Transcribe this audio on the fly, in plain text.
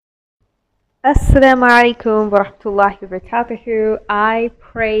Assalamu alaikum wa rahmatullahi wa barakatuhu. I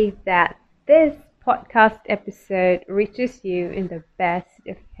pray that this podcast episode reaches you in the best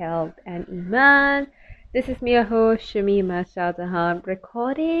of health and iman. This is me, your host, Shamima Shahjahan,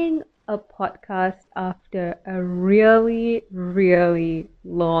 recording a podcast after a really, really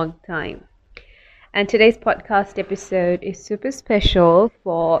long time. And today's podcast episode is super special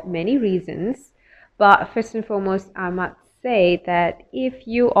for many reasons. But first and foremost, I must say that if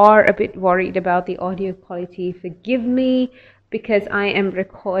you are a bit worried about the audio quality, forgive me because I am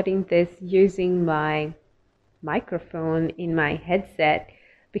recording this using my microphone in my headset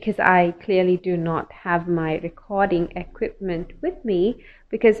because I clearly do not have my recording equipment with me.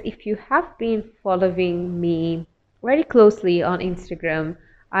 Because if you have been following me very closely on Instagram,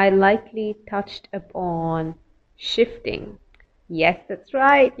 I likely touched upon shifting. Yes, that's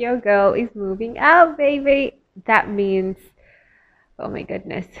right, your girl is moving out, baby. That means, oh my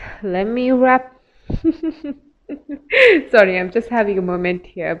goodness, let me wrap. Sorry, I'm just having a moment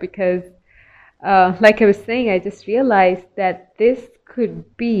here because like I was saying, I just realized that this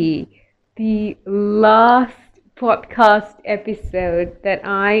could be the last podcast episode that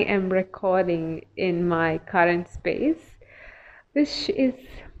I am recording in my current space, which is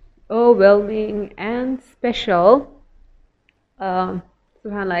overwhelming and special. Um,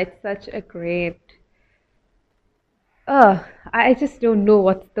 SubhanAllah, it's such a great. I just don't know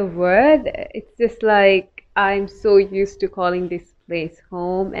what's the word. It's just like I'm so used to calling this place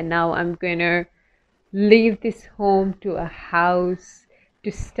home, and now I'm gonna leave this home to a house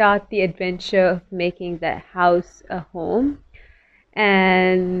to start the adventure of making that house a home.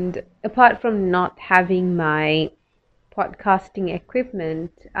 And apart from not having my podcasting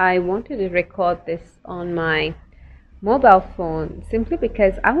equipment, I wanted to record this on my mobile phone simply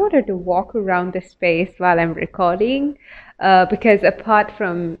because I wanted to walk around the space while I'm recording. Because apart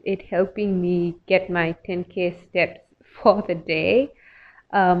from it helping me get my 10K steps for the day,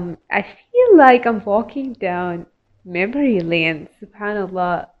 I feel like I'm walking down memory lane.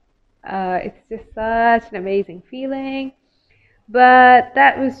 SubhanAllah. It's just such an amazing feeling. But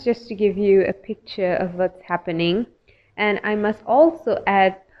that was just to give you a picture of what's happening. And I must also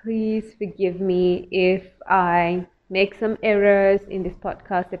add, please forgive me if I make some errors in this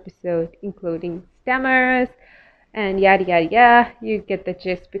podcast episode, including stammers and yada yada yada. You get the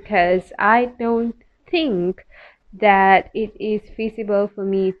gist because I don't think that it is feasible for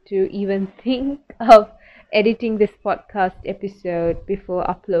me to even think of editing this podcast episode before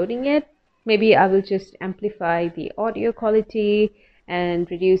uploading it. Maybe I will just amplify the audio quality and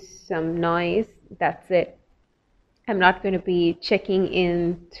reduce some noise. That's it. I'm not going to be checking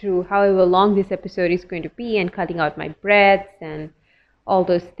in through however long this episode is going to be and cutting out my breaths and all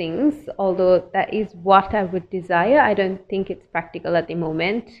those things. Although that is what I would desire, I don't think it's practical at the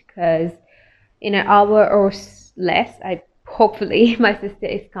moment because in an hour or less, I hopefully my sister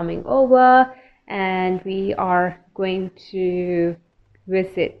is coming over and we are going to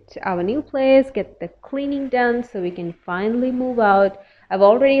visit our new place, get the cleaning done so we can finally move out. I've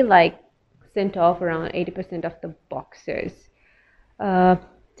already sent off around 80% of the boxes. Uh,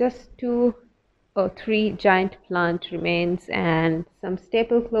 just 2 or 3 giant plant remains and some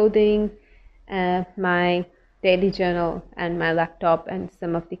staple clothing, my daily journal and my laptop and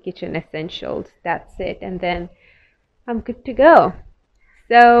some of the kitchen essentials. That's it. And then I'm good to go.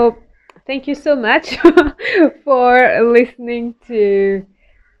 So thank you so much for listening to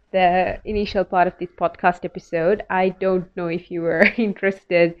the initial part of this podcast episode. I don't know if you were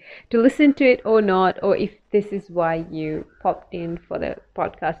interested to listen to it or not, or if this is why you popped in for the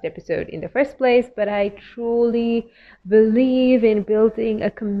podcast episode in the first place, but I truly believe in building a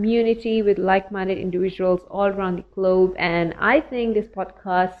community with like-minded individuals all around the globe, and I think this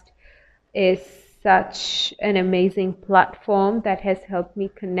podcast is such an amazing platform that has helped me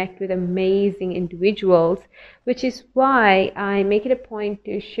connect with amazing individuals, which is why I make it a point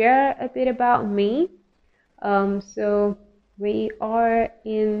to share a bit about me. So we are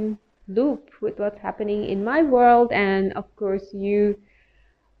in loop with what's happening in my world, and of course, you.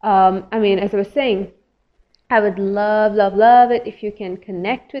 As I was saying, I would love, love, love it if you can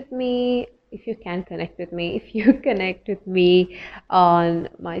connect with me. If you can connect with me, if you connect with me on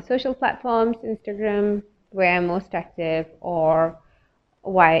my social platforms, Instagram, where I'm most active, or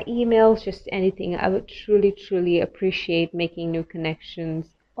via emails, just anything. I would truly, truly appreciate making new connections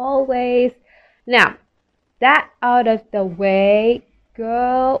always. Now, that out of the way,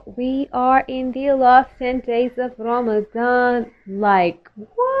 girl, we are in the last 10 days of Ramadan. Like,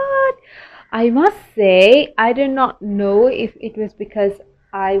 what? I must say, I do not know if it was because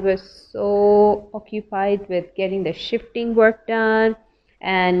I was so occupied with getting the shifting work done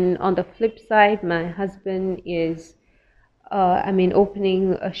And on the flip side, my husband is,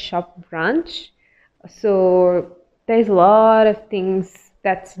 opening a shop branch. So there's a lot of things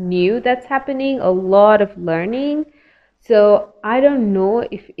that's new that's happening, a lot of learning. So I don't know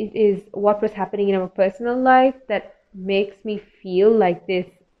if it is what was happening in our personal life that makes me feel like this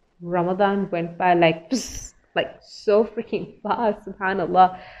Ramadan went by like like so freaking fast,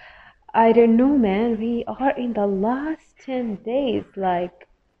 subhanallah. I don't know, man. We are in the last 10 days. Like,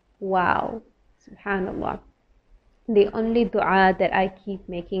 wow, subhanallah. The only dua that I keep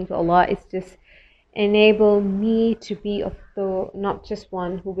making to Allah is just enable me to be of the not just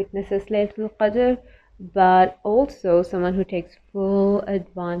one who witnesses Laylatul Qadr, but also someone who takes full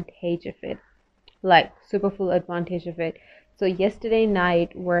advantage of it, like super full advantage of it. So yesterday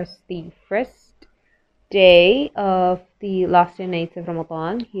night was the first day of the last 10 nights of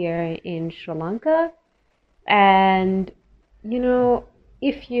Ramadan here in Sri Lanka. And you know,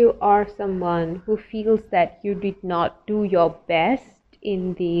 if you are someone who feels that you did not do your best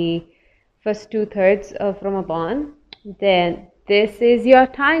in the first 2/3 of Ramadan, then this is your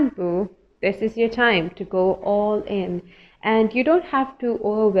time, boo. This is your time to go all in. And you don't have to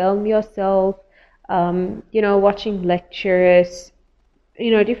overwhelm yourself, watching lectures.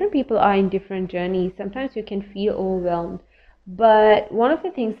 Different people are in different journeys. Sometimes you can feel overwhelmed. But one of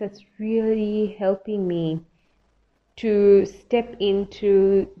the things that's really helping me to step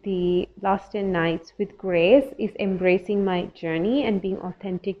into the last 10 nights with grace is embracing my journey and being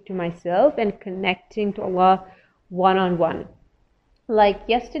authentic to myself and connecting to Allah one-on-one. Like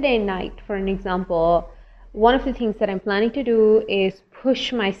yesterday night, for an example, one of the things that I'm planning to do is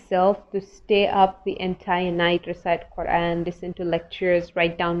push myself to stay up the entire night, recite Quran, listen to lectures,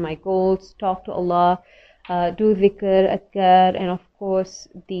 write down my goals, talk to Allah, do dhikr, adhkar, and of course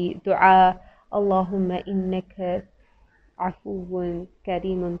the dua, Allahumma innaka عفو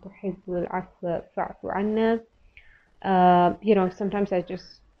كريم تحب العفو فاعف عنا. Sometimes I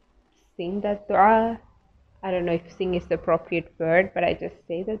just sing that dua. I don't know if sing is the appropriate word, but I just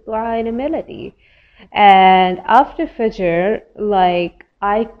say the dua in a melody. And after Fajr, like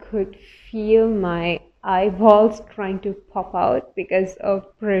I could feel my eyeballs trying to pop out because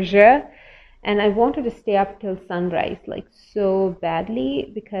of pressure. And I wanted to stay up till sunrise, like so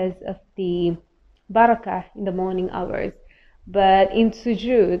badly because of the barakah in the morning hours. But in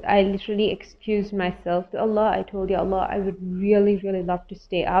sujood, I literally excused myself to Allah. I told you, Allah, I would really, really love to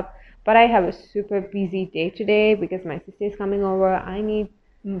stay up, but I have a super busy day today because my sister is coming over. I need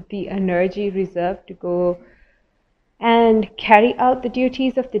the energy reserved to go and carry out the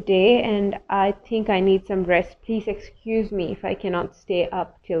duties of the day, and I think I need some rest. Please excuse me if I cannot stay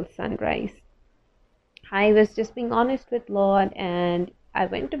up till sunrise. I was just being honest with Lord, and I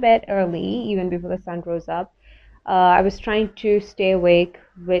went to bed early, even before the sun rose up. I was trying to stay awake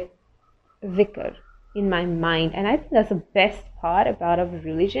with dhikr in my mind, and I think that's the best part about our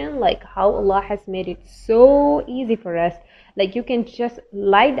religion, like how Allah has made it so easy for us. Like you can just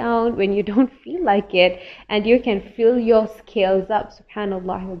lie down when you don't feel like it, and you can fill your scales up.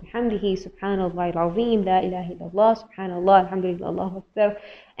 Subhanallah wa bihamdihi, subhanallah al-azim, la ilaha illallah, subhanallah, alhamdulillah, Allahu akbar.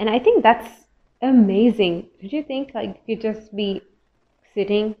 And I think that's amazing. Don't you think? Like you just be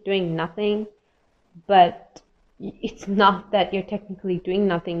sitting doing nothing, but it's not that you're technically doing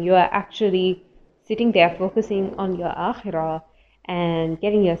nothing. You are actually sitting there focusing on your akhirah and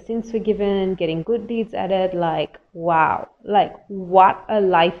getting your sins forgiven, getting good deeds added. Like, wow, like what a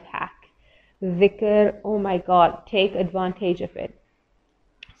life hack. Dhikr, oh my God, take advantage of it.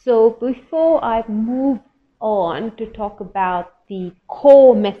 So before I move on to talk about the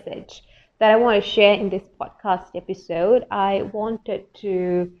core message that I want to share in this podcast episode, I wanted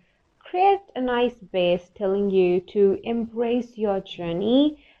to create a nice base telling you to embrace your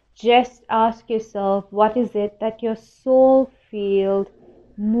journey. Just ask yourself, what is it that your soul feels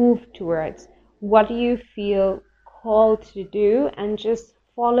moved towards? What do you feel called to do? And just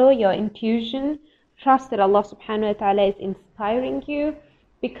follow your intuition. Trust that Allah subhanahu wa ta'ala is inspiring you,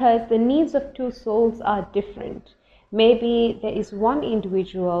 because the needs of two souls are different. Maybe there is one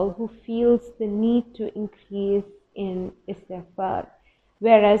individual who feels the need to increase in istighfar,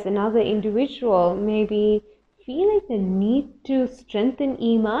 whereas another individual may be feeling the need to strengthen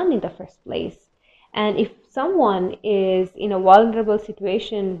iman in the first place. And if someone is in a vulnerable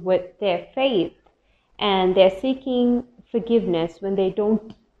situation with their faith and they're seeking forgiveness when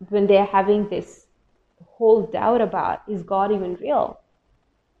they're having this whole doubt about, is God even real,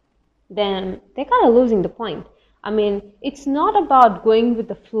 then they're kind of losing the point. I mean, it's not about going with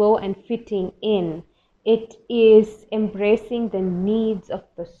the flow and fitting in. It is embracing the needs of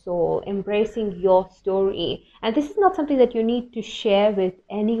the soul, embracing your story. And this is not something that you need to share with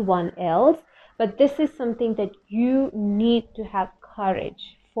anyone else, but this is something that you need to have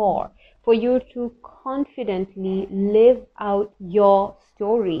courage for you to confidently live out your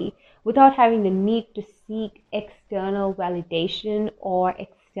story without having the need to seek external validation or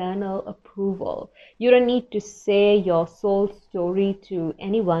external approval. You don't need to say your soul story to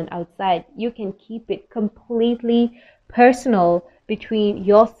anyone outside. You can keep it completely personal between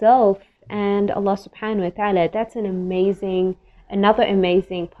yourself and Allah subhanahu wa ta'ala. That's another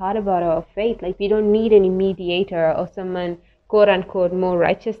amazing part about our faith. Like, we don't need any mediator or someone quote unquote more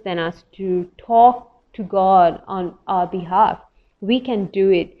righteous than us to talk to God on our behalf. We can do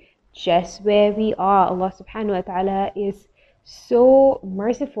it just where we are. Allah subhanahu wa ta'ala is so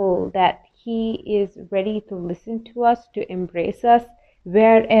merciful that He is ready to listen to us, to embrace us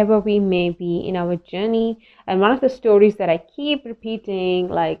wherever we may be in our journey. And one of the stories that I keep repeating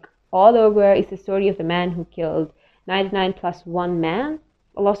like all over is the story of the man who killed 99 plus 1 man.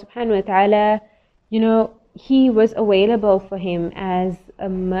 Allah subhanahu wa ta'ala, He was available for him as a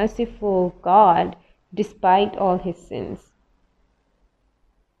merciful God despite all his sins.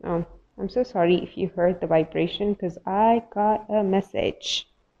 I'm so sorry if you heard the vibration because I got a message.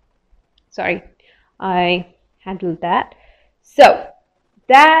 Sorry, I handled that. So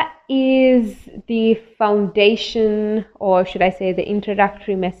that is the foundation, or should I say the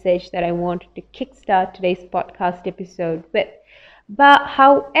introductory message that I wanted to kickstart today's podcast episode with. But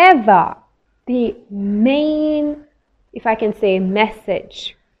however, the main, if I can say,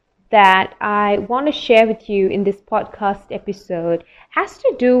 message that I want to share with you in this podcast episode has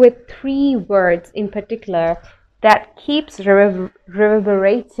to do with 3 words in particular that keeps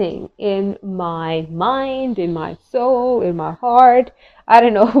reverberating in my mind, in my soul, in my heart, I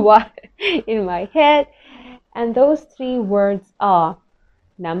don't know what, in my head. And those 3 words are: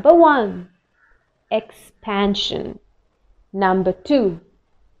 number 1, expansion; number 2,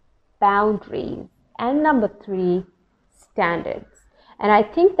 boundaries; and number 3, standards. And I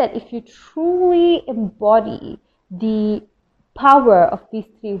think that if you truly embody the power of these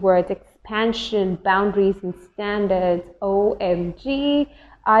 3 words, expansion, boundaries, and standards, OMG,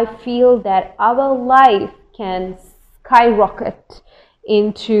 I feel that our life can skyrocket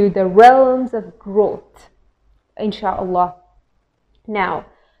into the realms of growth, inshallah. Now,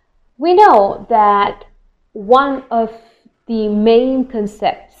 we know that one of the main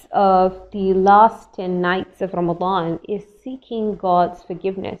concepts of the last 10 nights of Ramadan is seeking God's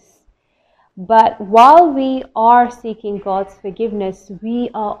forgiveness. But while we are seeking God's forgiveness, we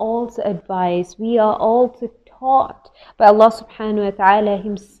are also advised, we are also taught by Allah subhanahu wa ta'ala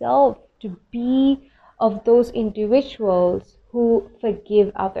Himself to be of those individuals who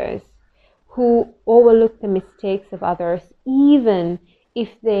forgive others, who overlook the mistakes of others, even if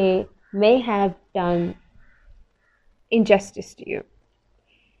they may have done injustice to you.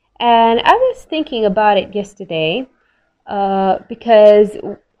 And I was thinking about it yesterday because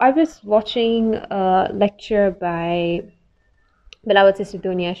I was watching a lecture by beloved Sister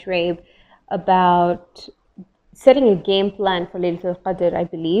Dunya Shraib about setting a game plan for Laylatul Qadr, I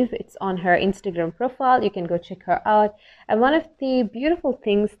believe. It's on her Instagram profile. You can go check her out. And one of the beautiful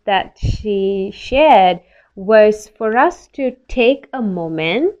things that she shared was for us to take a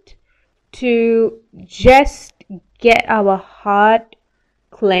moment to just get our heart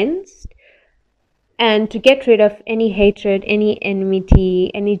cleansed and to get rid of any hatred, any enmity,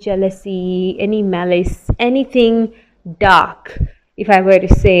 any jealousy, any malice, anything dark, if I were to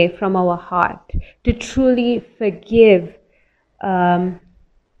say, from our heart, to truly forgive the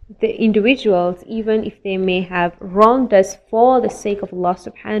individuals, even if they may have wronged us, for the sake of Allah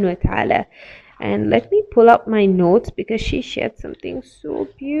subhanahu wa ta'ala. And let me pull up my notes because she shared something so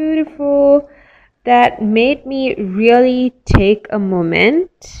beautiful that made me really take a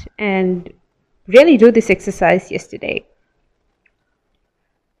moment and really do this exercise yesterday.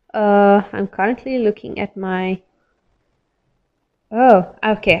 I'm currently looking at my... Oh,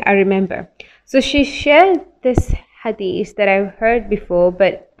 okay, I remember. So she shared this hadith that I've heard before,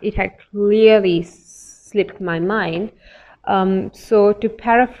 but it had clearly slipped my mind. So to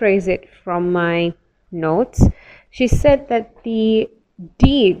paraphrase it from my notes, she said that the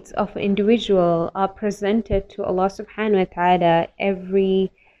deeds of an individual are presented to Allah subhanahu wa ta'ala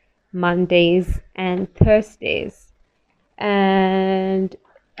every Mondays and Thursdays, and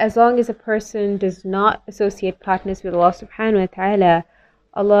as long as a person does not associate partners with Allah subhanahu wa ta'ala,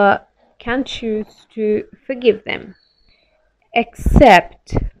 Allah can choose to forgive them,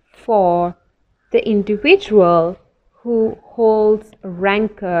 except for the individual who holds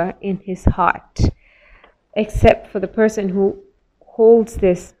rancor in his heart. except for the person who holds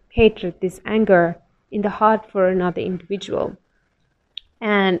this hatred, this anger in the heart for another individual.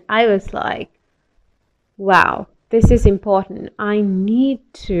 And I was like, wow, this is important. I need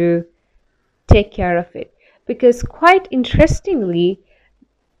to take care of it. Because quite interestingly,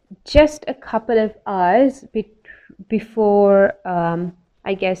 just a couple of hours before,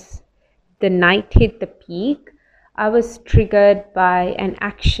 I guess, the night hit the peak, I was triggered by an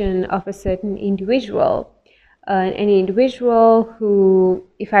action of a certain individual. An individual who,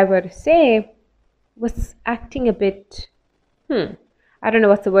 if I were to say, was acting a bit, I don't know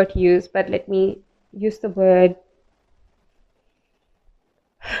what's the word to use, but let me use the word,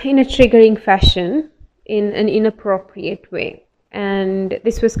 in a triggering fashion, in an inappropriate way. And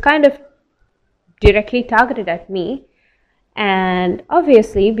this was kind of directly targeted at me. And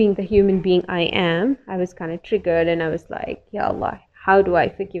obviously, being the human being I am, I was kind of triggered, and I was like, Ya Allah, how do I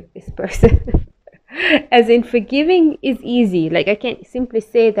forgive this person? As in, forgiving is easy. Like, I can't simply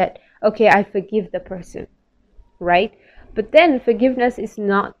say that, okay, I forgive the person, right? But then forgiveness is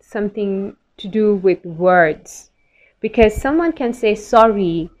not something to do with words, because someone can say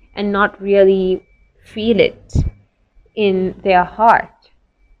sorry and not really feel it in their heart,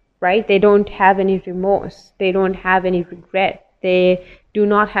 right? They don't have any remorse. They don't have any regret. They do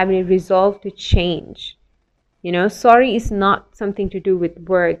not have any resolve to change. You know, sorry is not something to do with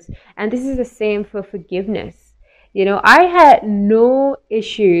words. And this is the same for forgiveness. You know, I had no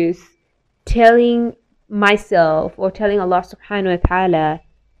issues telling myself or telling Allah subhanahu wa ta'ala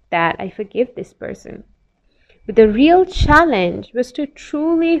that I forgive this person. But the real challenge was to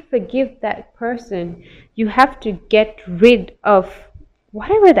truly forgive that person. You have to get rid of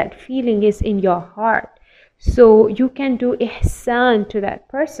whatever that feeling is in your heart, so you can do ihsan to that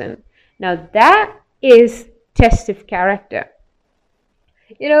person. Now that is test of character.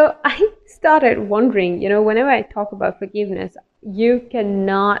 You know, I started wondering, you know, whenever I talk about forgiveness, you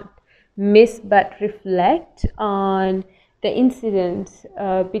cannot miss but reflect on the incident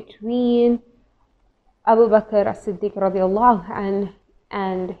between Abu Bakr as-Siddiq radiallahu anhu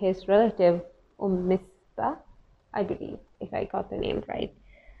and his relative Misbah, I believe, if I got the name right.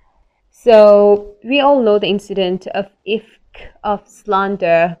 So we all know the incident of ifk, of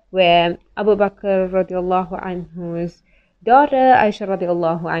slander, where Abu Bakr radiallahu anhu's daughter Aisha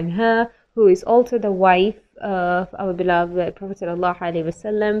radiallahu anha, who is also the wife of our beloved Prophet sallallahu alaihi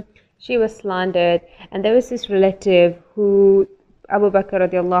wasallam, she was slandered. And there was this relative who Abu Bakr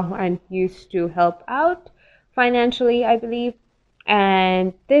radiallahu anhu used to help out financially, I believe.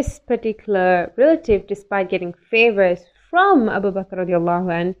 And this particular relative, despite getting favors from Abu Bakr radiallahu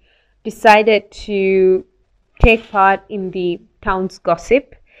anhu, decided to take part in the town's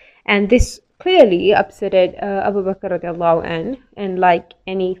gossip. And this clearly upset Abu Bakr radiallahu anhu. And like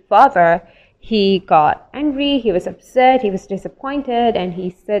any father, he got angry, he was upset, he was disappointed, and he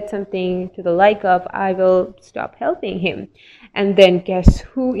said something to the like of, I will stop helping him. And then guess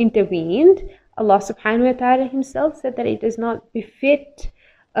who intervened? Allah subhanahu wa ta'ala himself said that it does not befit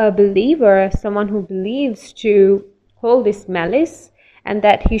a believer, someone who believes, to hold this malice, and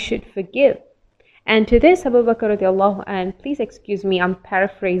that he should forgive. And to this, Abu Bakr radiallahu anhu, please excuse me, I'm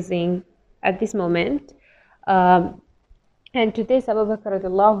paraphrasing at this moment. And to this, Abu Bakr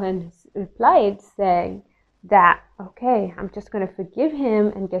radiallahu anhu replied saying that, okay, I'm just going to forgive him,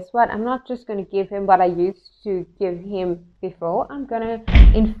 and guess what? I'm not just going to give him what I used to give him before. I'm going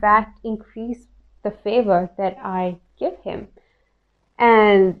to, in fact, increase the favor that I give him.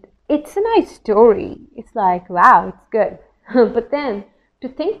 And it's a nice story. It's like, wow, it's good. But then to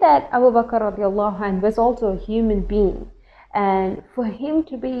think that Abu Bakr radiallahu anhu was also a human being, and for him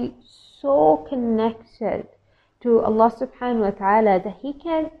to be so connected to Allah subhanahu wa ta'ala that he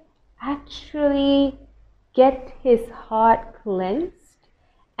can actually get his heart cleansed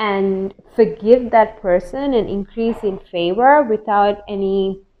and forgive that person and increase in favor without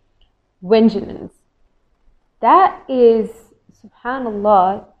any vengeance. That is,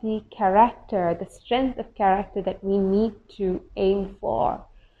 subhanallah, the character, the strength of character that we need to aim for.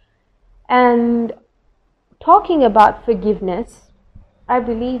 And talking about forgiveness, I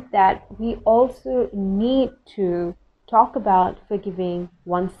believe that we also need to talk about forgiving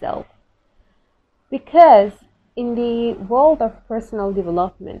oneself. Because in the world of personal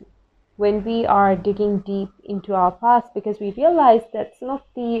development, when we are digging deep into our past, because we realize that some of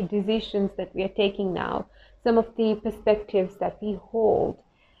the decisions that we are taking now, some of the perspectives that we hold,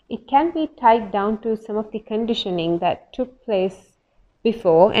 it can be tied down to some of the conditioning that took place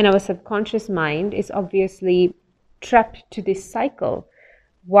before, and our subconscious mind is obviously trapped to this cycle.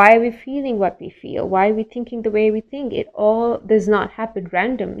 Why are we feeling what we feel? Why are we thinking the way we think? It all does not happen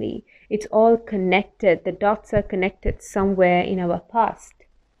randomly. It's all connected. The dots are connected somewhere in our past.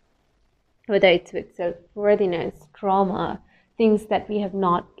 Whether it's with self-worthiness, trauma, things that we have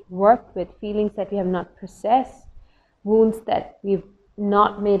not worked with, feelings that we have not processed, wounds that we've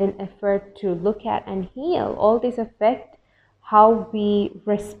not made an effort to look at and heal. All these affect how we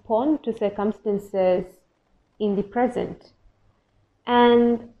respond to circumstances in the present.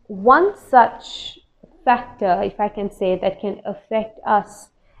 And one such factor, if I can say, that can affect us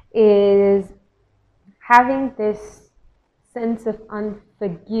is having this sense of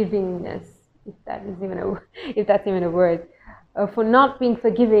unforgivingness, if that's even a word, for not being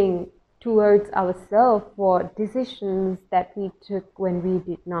forgiving towards ourselves for decisions that we took when we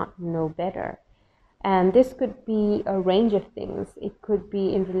did not know better. And this could be a range of things. It could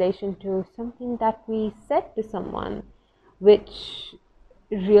be in relation to something that we said to someone, which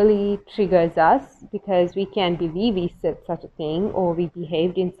really triggers us because we can't believe we said such a thing or we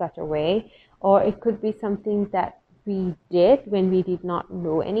behaved in such a way. Or it could be something that we did when we did not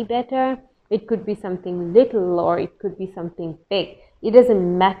know any better. It could be something little or it could be something big. It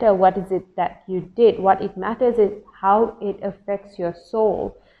doesn't matter what is it that you did. What it matters is how it affects your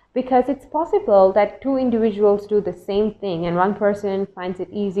soul. Because it's possible that two individuals do the same thing and one person finds it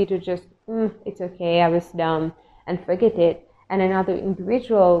easy to just, it's okay, I was dumb, and forget it. And another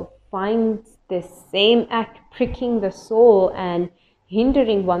individual finds this same act pricking the soul and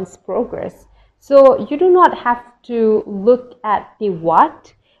hindering one's progress. So you do not have to look at the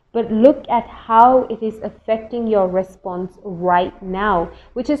what, but look at how it is affecting your response right now.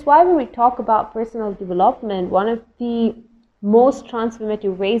 Which is why when we talk about personal development, one of the most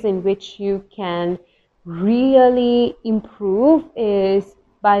transformative ways in which you can really improve is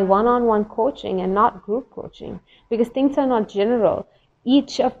by one-on-one coaching and not group coaching, because things are not general.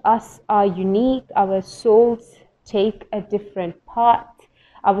 Each of us are unique. Our souls take a different part.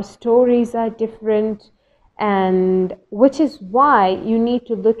 Our stories are different, and which is why you need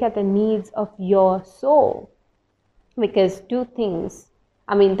to look at the needs of your soul, because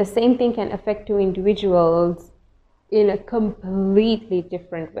the same thing can affect two individuals in a completely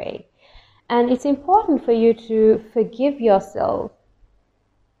different way. And it's important for you to forgive yourself,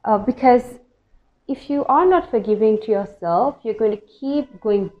 because if you are not forgiving to yourself, you're going to keep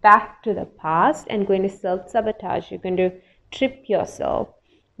going back to the past and going to self-sabotage. You're going to trip yourself,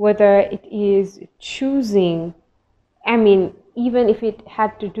 whether it is choosing, even if it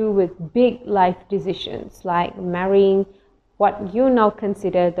had to do with big life decisions like marrying what you now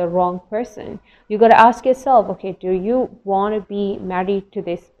consider the wrong person. You got to ask yourself, okay, do you want to be married to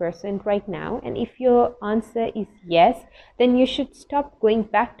this person right now? And if your answer is yes, then you should stop going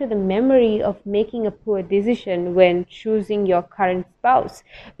back to the memory of making a poor decision when choosing your current spouse.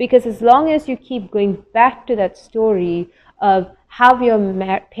 Because as long as you keep going back to that story of how your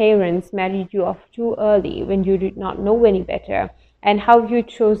parents married you off too early when you did not know any better, and how you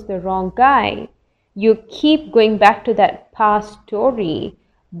chose the wrong guy, you keep going back to that past story,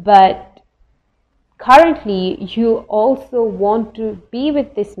 but currently you also want to be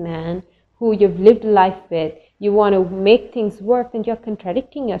with this man who you've lived life with. You want to make things work, and you're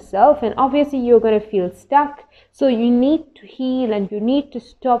contradicting yourself, and obviously you're going to feel stuck. So you need to heal, and you need to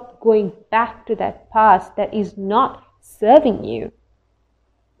stop going back to that past that is not serving you.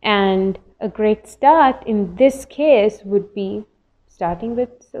 And a great start in this case would be starting with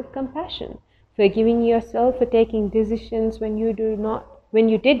self-compassion. Forgiving yourself for taking decisions when you did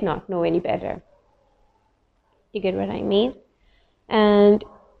not know any better. You get what I mean? And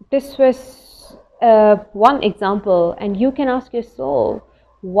this was one example. And you can ask your soul,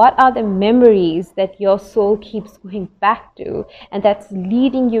 what are the memories that your soul keeps going back to, and that's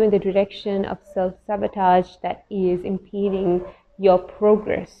leading you in the direction of self-sabotage that is impeding your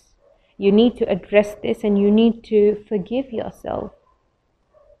progress? You need to address this, and you need to forgive yourself.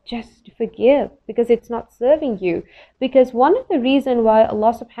 Just forgive, because it's not serving you. Because one of the reasons why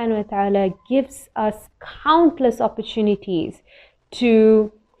Allah subhanahu wa ta'ala gives us countless opportunities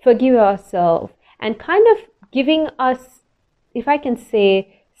to forgive ourselves, and kind of giving us, if I can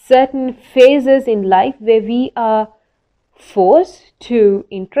say, certain phases in life where we are forced to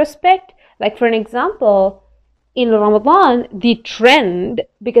introspect. Like for an example, in Ramadan, the trend,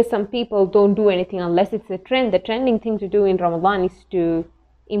 because some people don't do anything unless it's a trend, the trending thing to do in Ramadan is to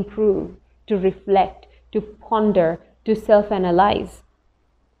improve, to reflect, to ponder, to self-analyze.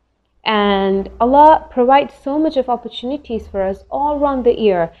 And Allah provides so much of opportunities for us all around the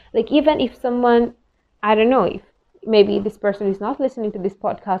year. Like even if someone, I don't know, if maybe this person is not listening to this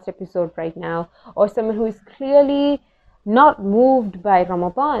podcast episode right now, or someone who is clearly not moved by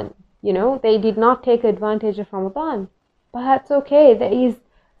Ramadan. They did not take advantage of Ramadan. But that's okay. There is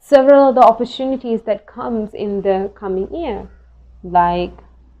several other opportunities that comes in the coming year, like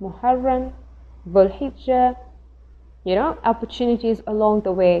Muharram, Dhul Hijjah, opportunities along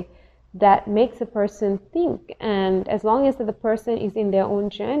the way that makes a person think. And as long as the person is in their own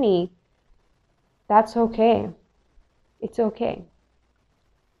journey, that's okay. It's okay.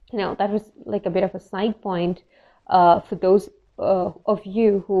 That was like a bit of a side point for those of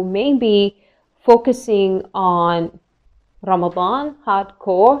you who may be focusing on Ramadan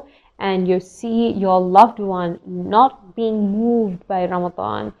hardcore, and you see your loved one not being moved by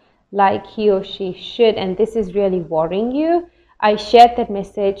Ramadan like he or she should, and this is really worrying you. I shared that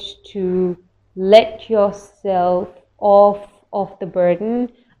message to let yourself off of the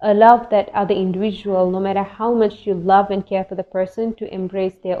burden. Allow that other individual, no matter how much you love and care for the person, to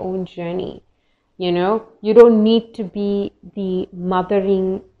embrace their own journey. You don't need to be the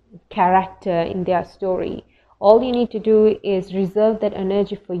mothering character in their story. All you need to do is reserve that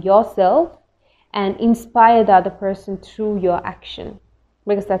energy for yourself and inspire the other person through your action,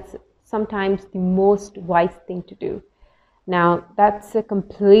 because that's sometimes the most wise thing to do. Now, that's a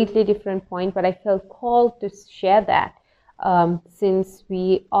completely different point, but I felt called to share that since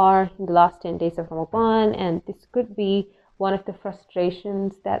we are in the last 10 days of Ramadan, and this could be one of the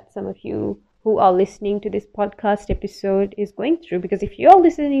frustrations that some of you who are listening to this podcast episode is going through. Because if you're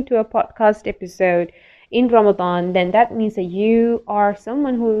listening to a podcast episode in Ramadan, then that means that you are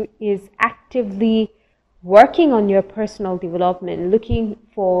someone who is actively working on your personal development, looking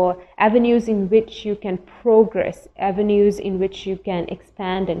for avenues in which you can progress, avenues in which you can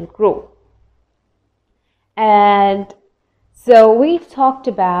expand and grow. And so we've talked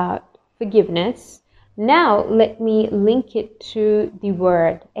about forgiveness. Now let me link it to the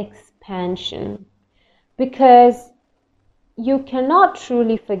word expansion, because you cannot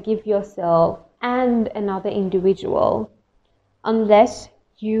truly forgive yourself and another individual unless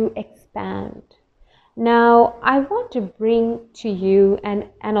you expand. Now, I want to bring to you an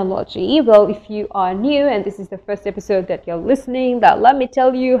analogy. Well, if you are new and this is the first episode that you're listening, then let me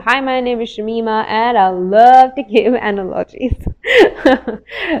tell you, hi, my name is Shamima, and I love to give analogies.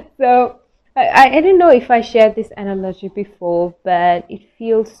 So, I didn't know if I shared this analogy before, but it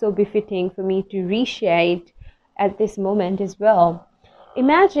feels so befitting for me to reshare it at this moment as well.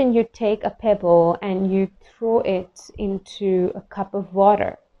 Imagine you take a pebble and you throw it into a cup of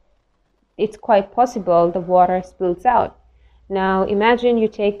water. It's quite possible the water spills out. Now imagine you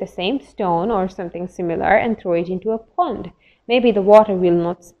take the same stone or something similar and throw it into a pond. Maybe the water will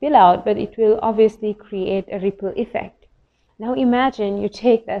not spill out, but it will obviously create a ripple effect. Now imagine you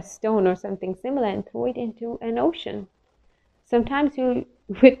take that stone or something similar and throw it into an ocean. Sometimes you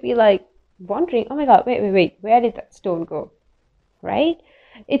would be like wondering, oh my God, wait, where did that stone go? Right?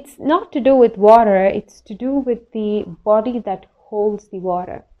 It's not to do with water, it's to do with the body that holds the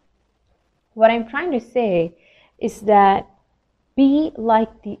water. What I'm trying to say is that be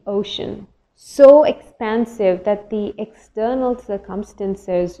like the ocean, so expansive that the external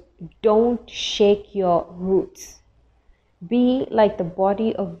circumstances don't shake your roots. Be like the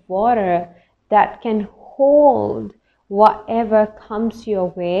body of water that can hold whatever comes your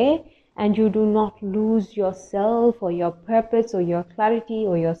way, and you do not lose yourself or your purpose or your clarity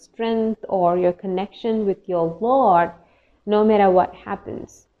or your strength or your connection with your Lord, no matter what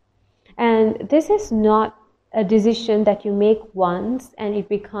happens. And this is not a decision that you make once and it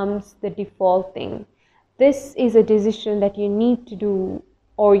becomes the default thing. This is a decision that you need to do,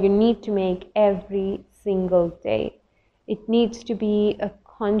 or you need to make every single day. It needs to be a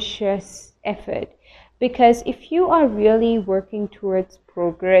conscious effort, because if you are really working towards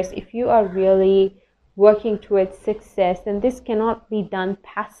progress, if you are really working towards success, then this cannot be done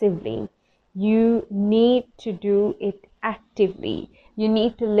passively. You need to do it actively. You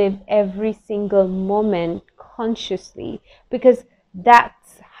need to live every single moment consciously, because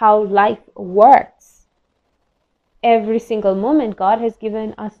that's how life works. Every single moment, God has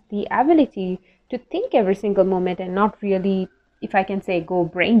given us the ability to think every single moment and not really, if I can say, go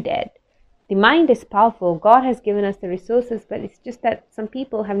brain dead. The mind is powerful. God has given us the resources, but it's just that some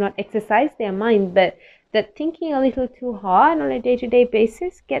people have not exercised their mind, but that thinking a little too hard on a day-to-day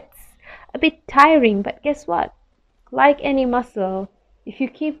basis gets a bit tiring. But guess what? Like any muscle, if you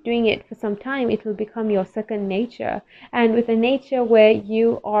keep doing it for some time, it will become your second nature. And with a nature where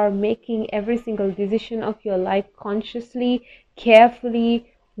you are making every single decision of your life consciously, carefully,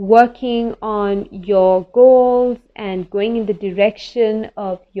 working on your goals and going in the direction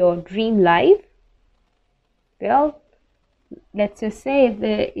of your dream life, well, let's just say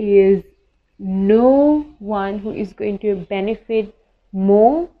there is no one who is going to benefit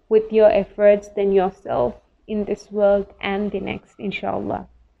more with your efforts than yourself in this world and the next, inshallah.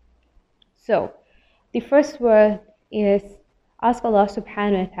 So the first word is ask Allah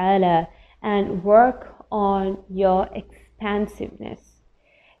subhanahu wa ta'ala and work on your expansiveness.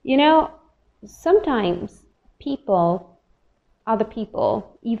 You know, sometimes other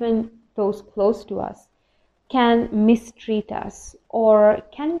people, even those close to us, can mistreat us or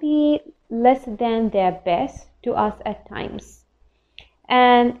can be less than their best to us at times.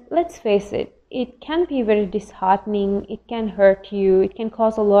 And let's face it, it can be very disheartening, it can hurt you, it can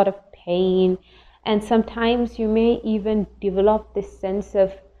cause a lot of pain, and sometimes you may even develop this sense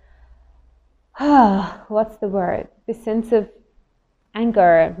of, what's the word? This sense of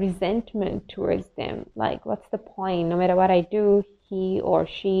anger, resentment towards them. Like, what's the point? No matter what I do, he or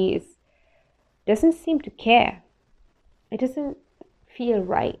she doesn't seem to care. It doesn't feel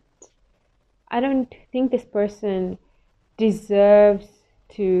right. I don't think this person deserves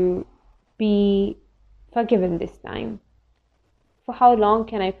to be forgiven this time. For how long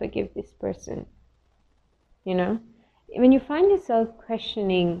can I forgive this person? You know, when you find yourself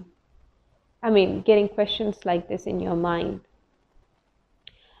getting questions like this in your mind,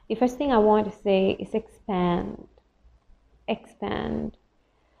 the first thing I want to say is expand.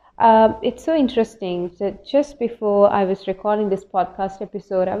 It's so interesting that just before I was recording this podcast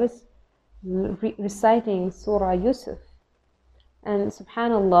episode, I was reciting Surah Yusuf. And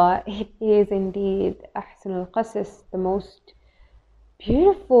subhanallah, it is indeed Ahsan al-Qasas, the most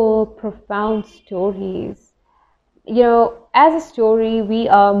beautiful, profound stories. You know, as a story, we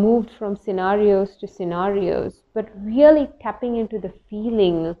are moved from scenarios to scenarios, but really tapping into the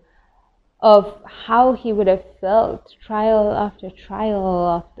feeling of how he would have felt trial after trial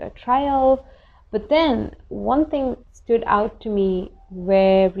after trial. But then one thing stood out to me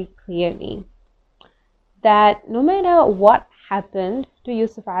very clearly, that no matter what happened to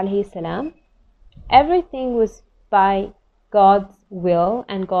Yusuf alayhi salam, everything was by God's will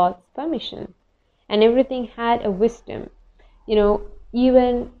and God's permission, and everything had a wisdom. You know,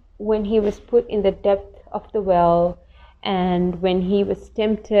 even when he was put in the depth of the well, and when he was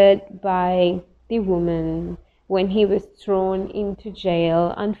tempted by the woman, when he was thrown into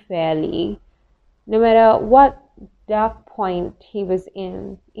jail unfairly, no matter what dark point he was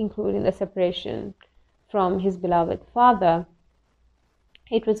in, including the separation from his beloved father,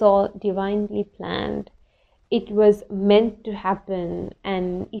 it was all divinely planned. It was meant to happen,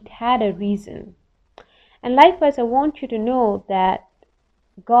 and it had a reason. And likewise, I want you to know that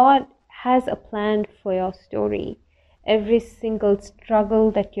God has a plan for your story. Every single struggle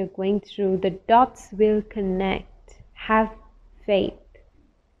that you're going through, the dots will connect. Have faith.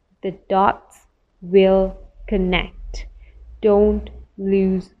 The dots will connect. Don't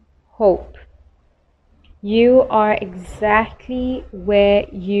lose hope. You are exactly where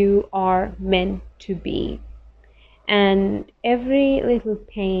you are meant to be. And every little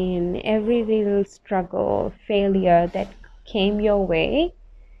pain, every little struggle, failure that came your way,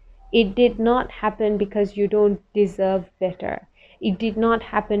 it did not happen because you don't deserve better. It did not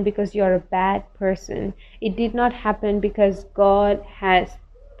happen because you're a bad person. It did not happen because God has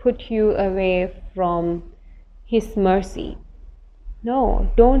put you away from His mercy.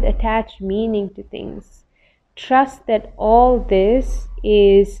 No, don't attach meaning to things. Trust that all this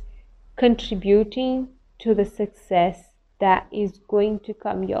is contributing to the success that is going to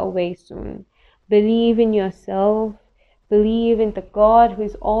come your way soon. Believe in yourself. Believe in the God who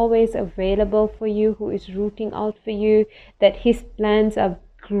is always available for you, who is rooting out for you, that His plans are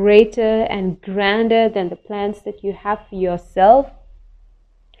greater and grander than the plans that you have for yourself.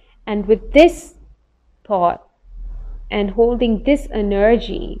 And with this thought and holding this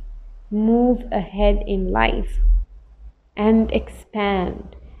energy, move ahead in life and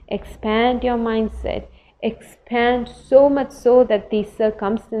expand. Expand your mindset. Expand so much so that the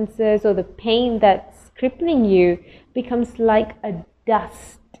circumstances or the pain that's crippling you becomes like a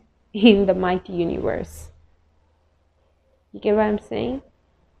dust in the mighty universe. You get what I'm saying?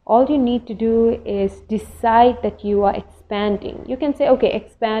 All you need to do is decide that you are expanding. You can say, okay,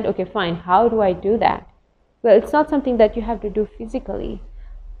 expand, okay, fine. How do I do that? Well, it's not something that you have to do physically.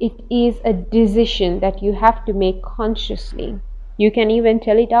 It is a decision that you have to make consciously. You can even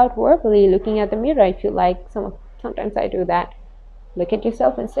tell it out verbally, looking at the mirror if you like. Sometimes I do that. Look at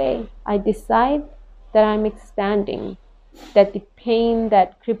yourself and say, I decide that I'm expanding, that the pain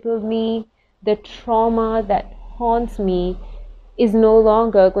that crippled me, the trauma that haunts me is no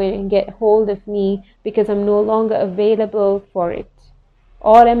longer going to get hold of me because I'm no longer available for it.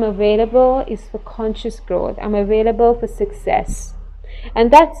 All I'm available is for conscious growth. I'm available for success.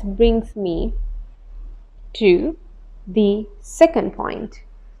 And that brings me to the second point,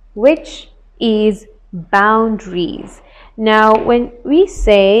 which is boundaries. Now, when we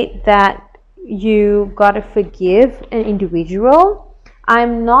say that you gotta forgive an individual,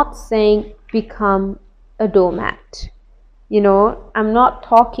 I'm not saying become a doormat. I'm not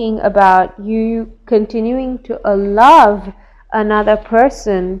talking about you continuing to allow another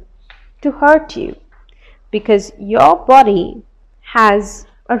person to hurt you, because your body has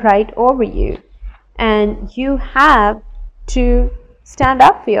a right over you and you have to stand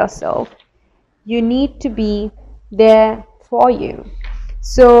up for yourself. You need to be there for you.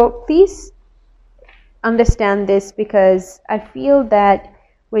 So please understand this, because I feel that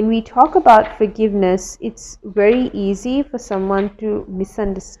when we talk about forgiveness, it's very easy for someone to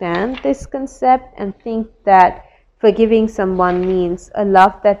misunderstand this concept and think that forgiving someone means allow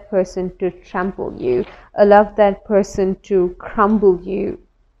that person to trample you, allow that person to crumble you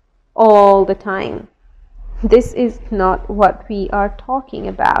all the time. This is not what we are talking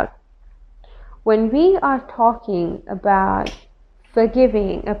about. When we are talking about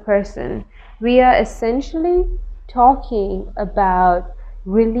forgiving a person, we are essentially talking about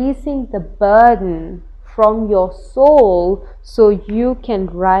releasing the burden from your soul so you can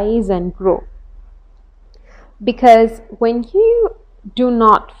rise and grow. Because when you do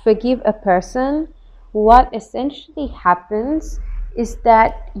not forgive a person, what essentially happens is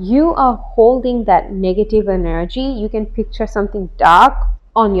that you are holding that negative energy. You can picture something dark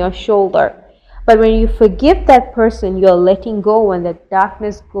on your shoulder. But when you forgive that person, you're letting go. When the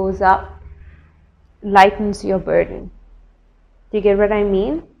darkness goes up, lightens your burden. Do you get what I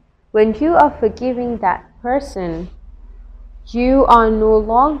mean? When you are forgiving that person, you are no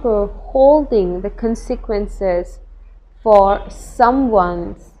longer holding the consequences for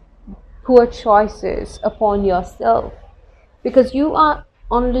someone's poor choices upon yourself, because you are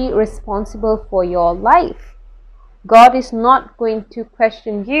only responsible for your life. God is not going to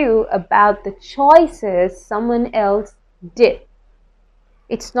question you about the choices someone else did.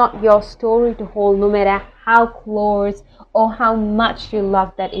 It's not your story to hold, no matter how close or how much you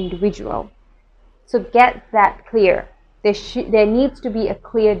love that individual. So get that clear. There needs to be a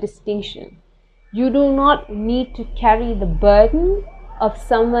clear distinction. You do not need to carry the burden of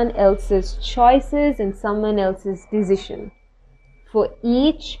someone else's choices and someone else's decision. For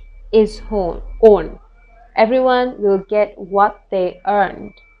each is own. Everyone will get what they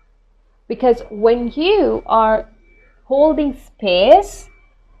earned. Because when you are holding space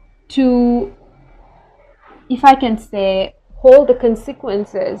to, if I can say, hold the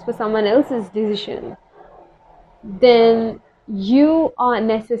consequences for someone else's decision, then you are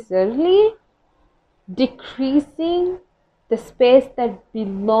necessarily decreasing the space that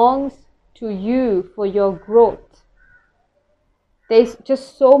belongs to you for your growth. There's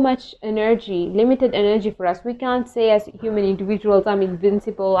just so much energy, limited energy for us. We can't say as human individuals, I'm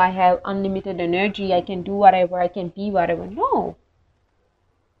invincible, I have unlimited energy, I can do whatever, I can be whatever. No.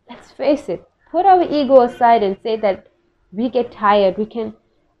 Let's face it. Put our ego aside and say that we get tired, we can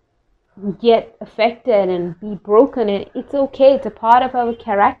get affected and be broken, and it's okay. It's a part of our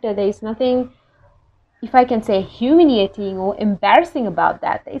character. There is nothing, if I can say, humiliating or embarrassing about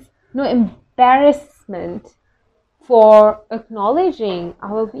that. There is no embarrassment for acknowledging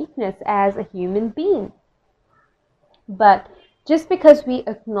our weakness as a human being. But just because we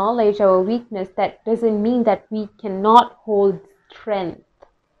acknowledge our weakness, that doesn't mean that we cannot hold strength.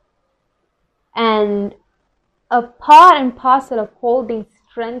 And a part and parcel of holding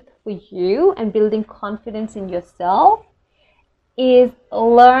strength for you and building confidence in yourself is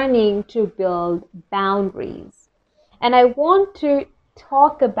learning to build boundaries. And I want to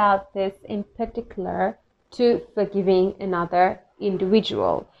talk about this in particular to forgiving another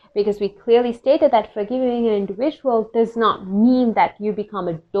individual, because we clearly stated that forgiving an individual does not mean that you become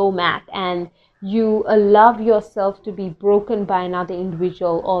a doormat and you allow yourself to be broken by another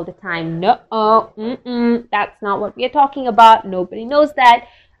individual all the time. No, that's not what we are talking about. Nobody knows that.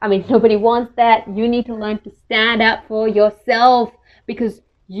 Nobody wants that. You need to learn to stand up for yourself, because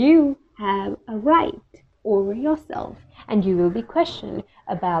you have a right over yourself, and you will be questioned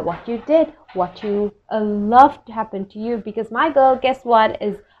about what you did, what you allowed to happen to you. Because my girl, guess what?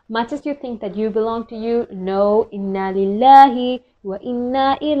 As much as you think that you belong to you, no, inna lillahi wa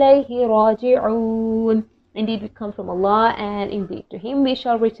inna ilayhi raji'un. Indeed, we come from Allah, and indeed to Him we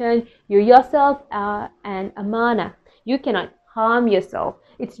shall return. You yourself are an amana. You cannot harm yourself.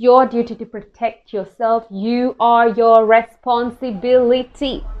 It's your duty to protect yourself. You are your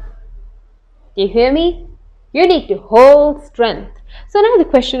responsibility. Do you hear me? You need to hold strength. So now the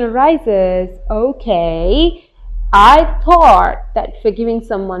question arises, okay, I thought that forgiving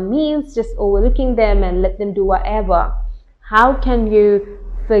someone means just overlooking them and let them do whatever. How can you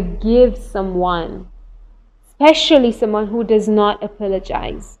forgive someone, especially someone who does not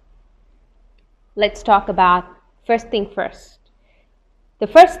apologize? Let's talk about first thing first. The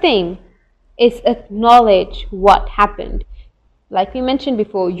first thing is acknowledge what happened. Like we mentioned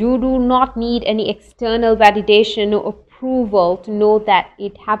before, you do not need any external validation or approval to know that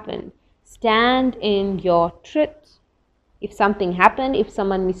it happened. Stand in your truth. If something happened, if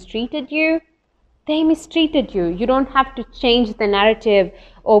someone mistreated you, they mistreated you. You don't have to change the narrative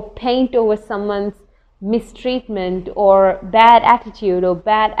or paint over someone's mistreatment or bad attitude or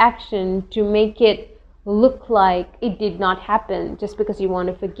bad action to make it look like it did not happen just because you want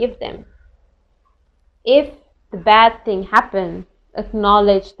to forgive them. If the bad thing happened,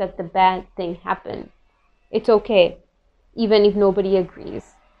 acknowledge that the bad thing happened. It's okay, even if nobody agrees.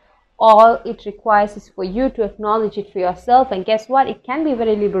 All it requires is for you to acknowledge it for yourself, and guess what? It can be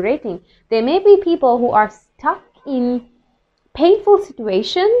very liberating. There may be people who are stuck in painful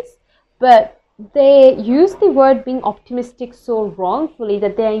situations, but they use the word being optimistic so wrongfully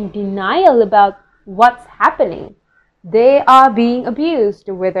that they're in denial about what's happening. They are being abused,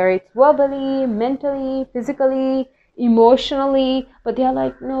 whether it's verbally, mentally, physically, emotionally, but they're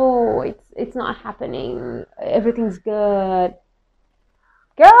like, no, it's not happening. Everything's good.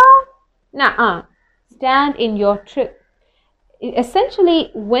 Girl, nuh-uh. Stand in your truth.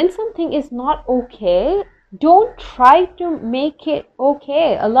 Essentially, when something is not okay, don't try to make it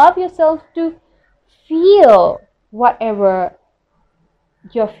okay. Allow yourself to feel whatever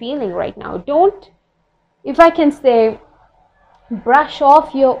you're feeling right now. Don't, if I can say, brush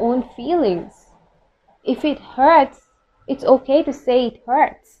off your own feelings. If it hurts, it's okay to say it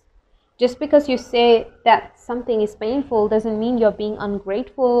hurts. Just because you say that something is painful doesn't mean you're being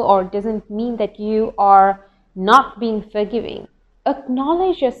ungrateful or doesn't mean that you are not being forgiving.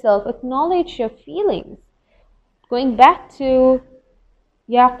 Acknowledge yourself, acknowledge your feelings. Going back to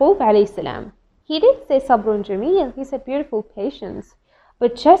Yaqub alayhi salam, he did say sabrun jameel, he said beautiful patience.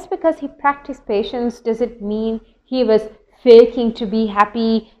 But just because he practiced patience doesn't mean he was faking to be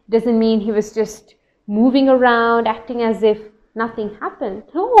happy, doesn't mean he was just moving around, acting as if nothing happened.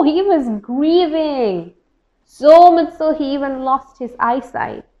 No, he was grieving. So much so he even lost his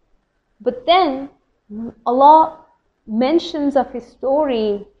eyesight. But then Allah mentions of his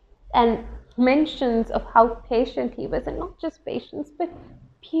story and mentions of how patient he was, and not just patience, but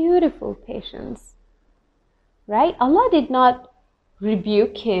beautiful patience. Right? Allah did not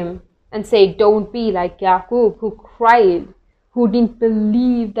rebuke him and say, don't be like Yaqub, who cried, who didn't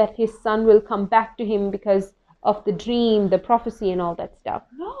believe that his son will come back to him because of the dream, the prophecy and all that stuff.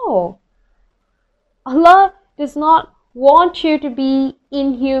 No. Allah does not want you to be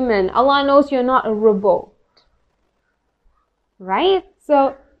inhuman. Allah knows you're not a robot. Right?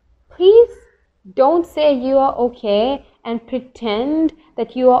 So please don't say you are okay and pretend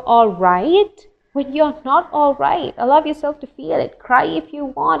that you are all right when you're not all right. Allow yourself to feel it. Cry if you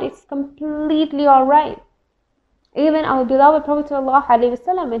want. It's completely all right. Even our beloved Prophet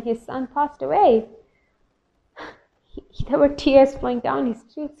ﷺ, when his son passed away, there were tears flowing down his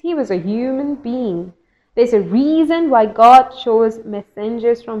cheeks. He was a human being. There's a reason why God chose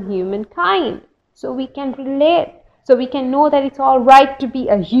messengers from humankind. So we can relate. So we can know that it's all right to be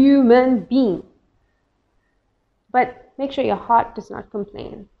a human being. But make sure your heart does not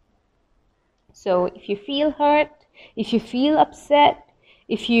complain. So if you feel hurt, if you feel upset,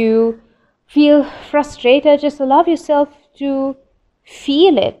 if you feel frustrated, just allow yourself to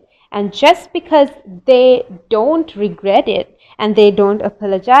feel it. And just because they don't regret it and they don't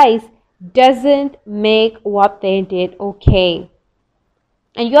apologize doesn't make what they did okay.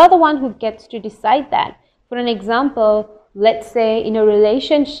 And you're the one who gets to decide that. For an example, let's say in a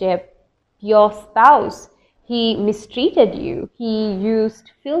relationship, your spouse, he mistreated you, he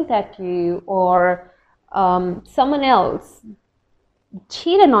used filth at you, or someone else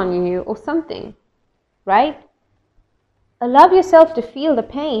cheated on you or something, right? Allow yourself to feel the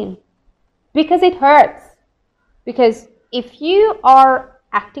pain because it hurts. Because if you are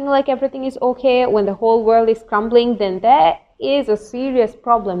acting like everything is okay when the whole world is crumbling, then there is a serious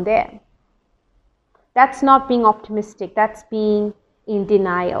problem there. That's not being optimistic. That's being in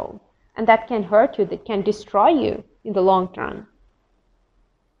denial. And that can hurt you. That can destroy you in the long run.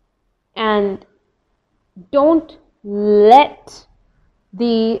 And don't let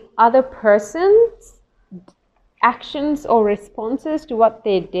the other person's actions or responses to what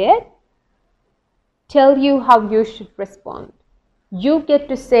they did tell you how you should respond. You get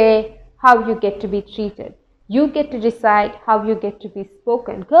to say how you get to be treated. You get to decide how you get to be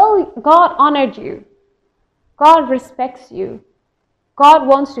spoken. God honored you. God respects you. God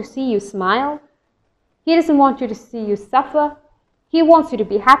wants to see you smile. He doesn't want you to see you suffer. He wants you to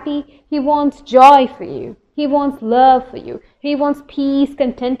be happy. He wants joy for you. He wants love for you. He wants peace,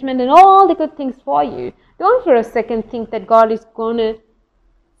 contentment, and all the good things for you. Don't for a second think that God is going to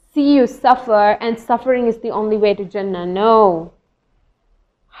see you suffer and suffering is the only way to Jannah. No.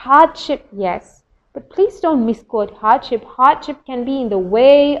 Hardship, yes. But please don't misquote hardship. Hardship can be in the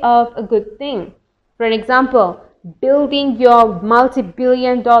way of a good thing. For an example, building your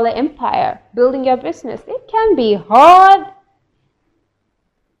multi-billion-dollar empire, building your business. It can be hard.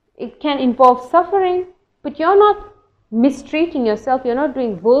 It can involve suffering, but you're not mistreating yourself. You're not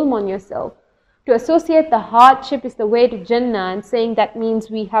doing zulm on yourself. To associate the hardship is the way to Jannah and saying that means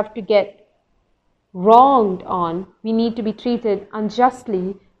we have to get wronged on, we need to be treated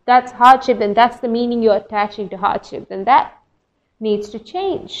unjustly, that's hardship, and that's the meaning you're attaching to hardship, then that needs to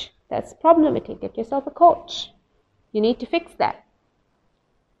change. That's problematic. Get yourself a coach. You need to fix that.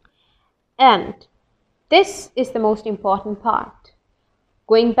 And this is the most important part.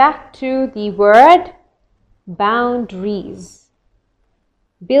 Going back to the word boundaries.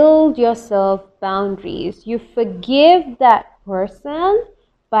 Build yourself boundaries. You forgive that person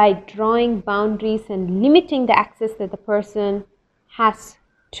by drawing boundaries and limiting the access that the person has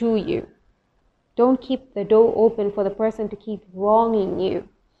to you. Don't keep the door open for the person to keep wronging you.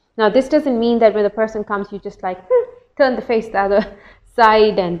 Now, this doesn't mean that when the person comes, you just like turn the face the other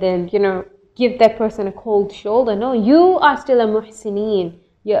side and then, give that person a cold shoulder. No, you are still a muhsineen.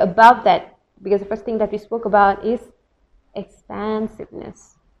 You're above that, because the first thing that we spoke about is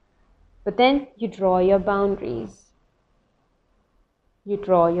expansiveness. But then you draw your boundaries. You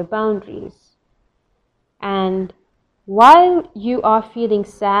draw your boundaries. And while you are feeling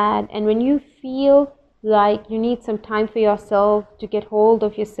sad, and when you feel like you need some time for yourself to get hold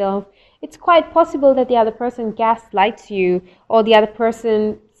of yourself, it's quite possible that the other person gaslights you, or the other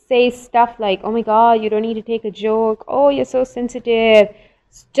person says stuff like, oh my God, you don't need to take a joke. Oh, you're so sensitive.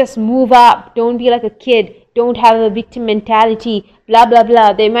 Just move up. Don't be like a kid. Don't have a victim mentality. Blah, blah,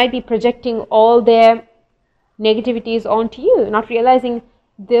 blah. They might be projecting all their negativities onto you, not realizing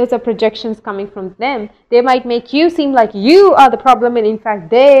those are projections coming from them. They might make you seem like you are the problem, and in fact,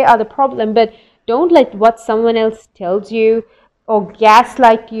 they are the problem. But don't let what someone else tells you or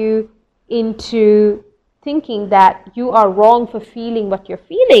gaslight you into thinking that you are wrong for feeling what you're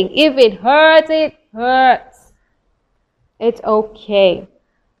feeling. If it hurts, it hurts. It's okay.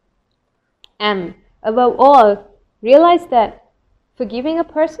 And above all, realize that forgiving a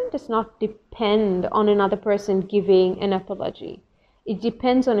person does not depend on another person giving an apology. It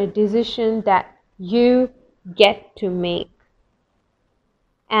depends on a decision that you get to make.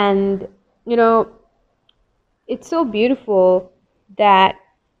 And, it's so beautiful that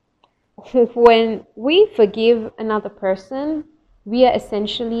when we forgive another person, we are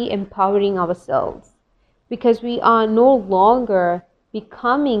essentially empowering ourselves, because we are no longer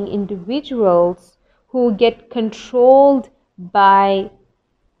becoming individuals who get controlled by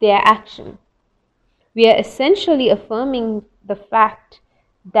their action. We are essentially affirming the fact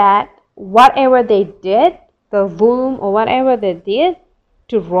that whatever they did, the zulm or whatever they did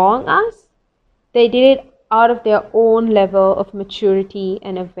to wrong us, they did it out of their own level of maturity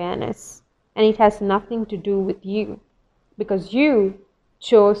and awareness. And it has nothing to do with you, because you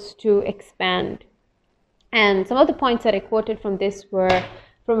chose to expand. And some of the points that I quoted from this were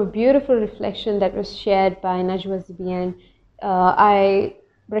from a beautiful reflection that was shared by Najwa Zibian. I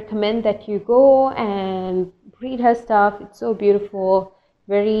recommend that you go and read her stuff. It's so beautiful,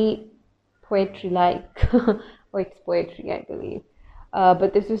 very poetry-like, or it's poetry, I believe.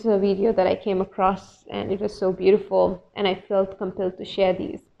 But this is a video that I came across, and it was so beautiful, and I felt compelled to share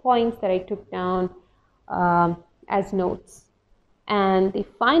these points that I took down as notes. And the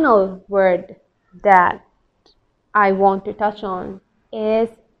final word that I want to touch on is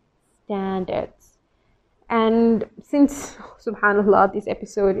standards. And since, subhanAllah, this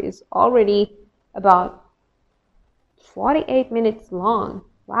episode is already about 48 minutes long,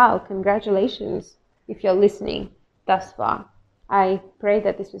 wow, congratulations if you're listening thus far. I pray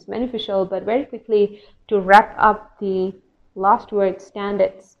that this was beneficial, but very quickly, to wrap up the last word,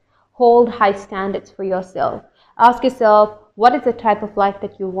 standards. Hold high standards for yourself. Ask yourself, what is the type of life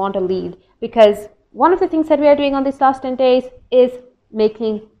that you want to lead? Because one of the things that we are doing on these last 10 days is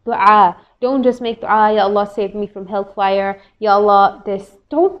making dua. Don't just make dua, Ya Allah, save me from hellfire. Ya Allah, this.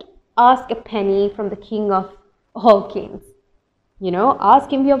 Don't ask a penny from the King of all kings.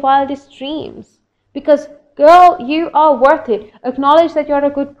 Ask him your wildest dreams. Because, girl, you are worth it. Acknowledge that you're a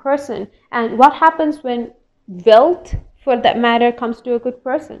good person. And what happens when wealth, for that matter, comes to a good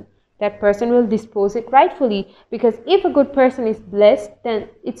person? that person will dispose it rightfully. Because if a good person is blessed, then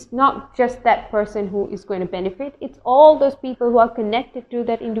it's not just that person who is going to benefit, it's all those people who are connected to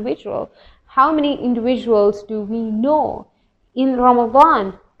that individual. How many individuals do we know in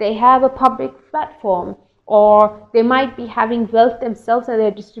Ramadan? They have a public platform, or they might be having wealth themselves and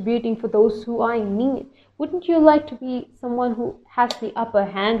they're distributing for those who are in need. Wouldn't you like to be someone who has the upper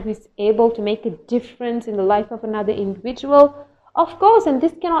hand, who is able to make a difference in the life of another individual? Of course, and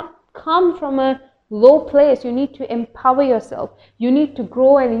this cannot come from a low place. You need to empower yourself. You need to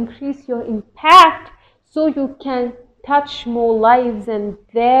grow and increase your impact so you can touch more lives, and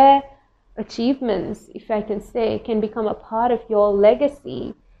their achievements, if I can say, can become a part of your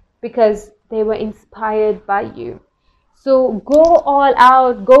legacy because they were inspired by you. So go all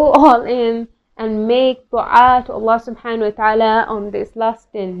out, go all in, and make dua to Allah subhanahu wa ta'ala on these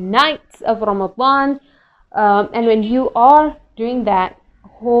last 10 nights of Ramadan. And when you are doing that,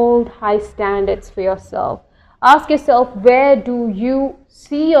 hold high standards for yourself. Ask yourself, where do you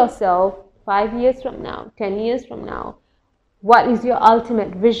see yourself 5 years from now, 10 years from now? What is your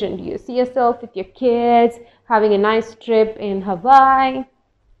ultimate vision? Do you see yourself with your kids having a nice trip in Hawaii?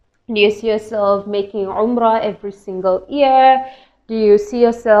 Do you see yourself making Umrah every single year? Do you see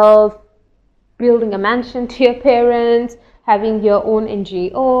yourself building a mansion to your parents, having your own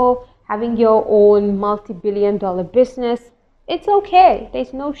NGO, having your own multi-billion-dollar business? It's okay.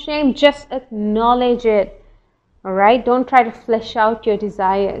 There's no shame. Just acknowledge it. All right? Don't try to flesh out your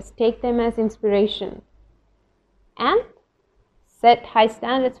desires. Take them as inspiration. And set high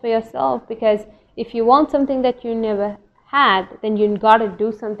standards for yourself, because if you want something that you never had, then you gotta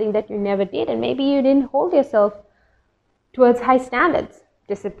do something that you never did, and maybe you didn't hold yourself towards high standards.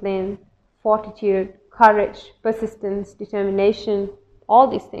 Discipline, fortitude, courage, persistence, determination, all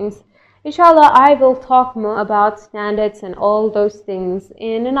these things. Inshallah, I will talk more about standards and all those things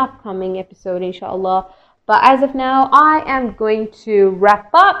in an upcoming episode, inshallah. But as of now, I am going to wrap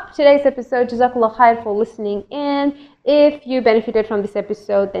up today's episode. Jazakallah khair for listening in. If you benefited from this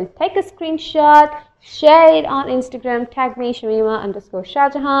episode, then take a screenshot, share it on Instagram, tag me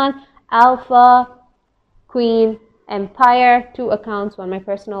Shamima_Shahjahan, Alpha Queen Empire, 2 accounts, one my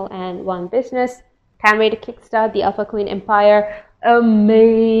personal and one business. Can't wait to kickstart the Alpha Queen Empire.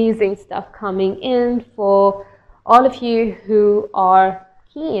 Amazing stuff coming in for all of you who are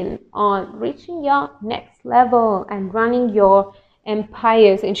keen on reaching your next level and running your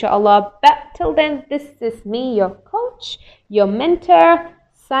empires, inshallah. But till then, this is me, your coach, your mentor,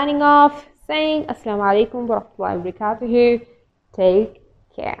 signing off, saying Assalamu alaikum wa rahmatullahi wa barakatuhu. Take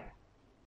care.